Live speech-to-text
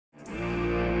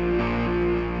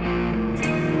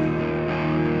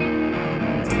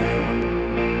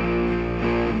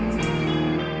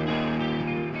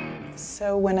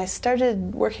so when I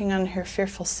started working on Her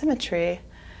Fearful Symmetry,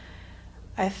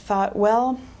 I thought,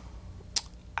 well,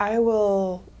 I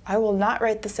will not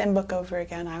write the same book over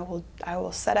again. I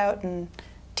will set out and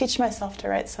teach myself to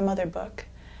write some other book.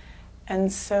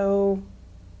 And so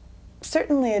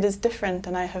certainly it is different,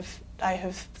 and I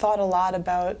have thought a lot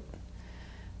about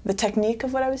the technique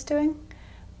of what I was doing.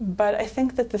 But I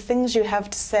think that the things you have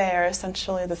to say are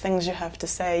essentially the things you have to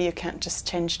say. You can't just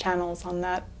change channels on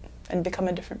that and become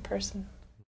a different person.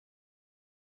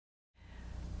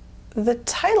 The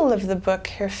title of the book,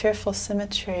 Her Fearful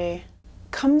Symmetry,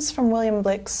 comes from William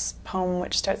Blake's poem,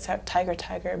 which starts out, "Tiger,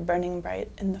 tiger, burning bright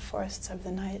in the forests of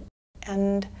the night."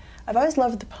 And I've always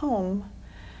loved the poem,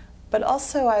 but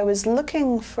also I was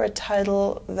looking for a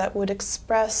title that would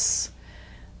express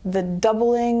the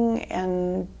doubling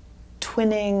and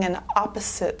twinning and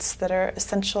opposites that are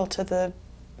essential to the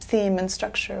theme and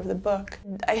structure of the book.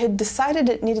 I had decided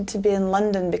it needed to be in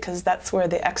London because that's where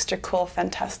the extra cool,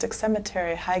 fantastic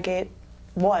cemetery, Highgate,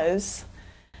 was.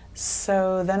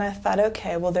 So then I thought,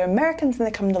 okay, well, they're Americans and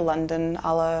they come to London,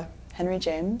 a la Henry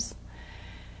James.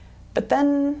 But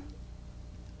then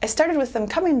I started with them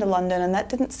coming to London, and that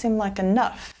didn't seem like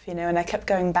enough, you know, and I kept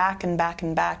going back and back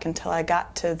and back until I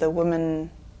got to the woman,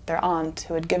 their aunt,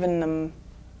 who had given them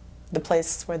the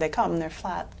place where they come, their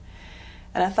flat.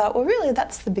 And I thought, well, really,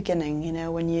 that's the beginning, you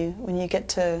know, when you get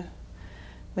to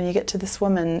this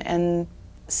woman, and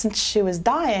since she was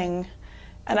dying,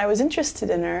 and I was interested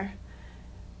in her,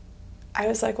 I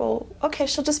was like, well, okay,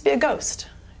 she'll just be a ghost,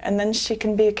 and then she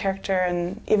can be a character,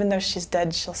 and even though she's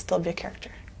dead, she'll still be a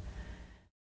character.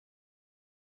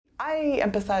 I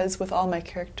empathize with all my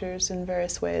characters in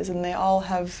various ways, and they all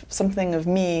have something of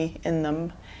me in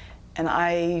them, and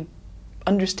I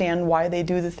understand why they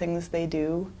do the things they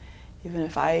do, even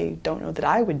if I don't know that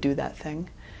I would do that thing.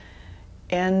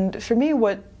 And for me,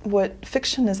 what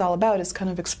fiction is all about is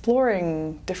kind of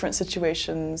exploring different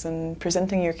situations and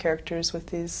presenting your characters with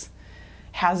these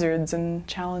hazards and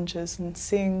challenges and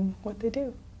seeing what they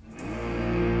do.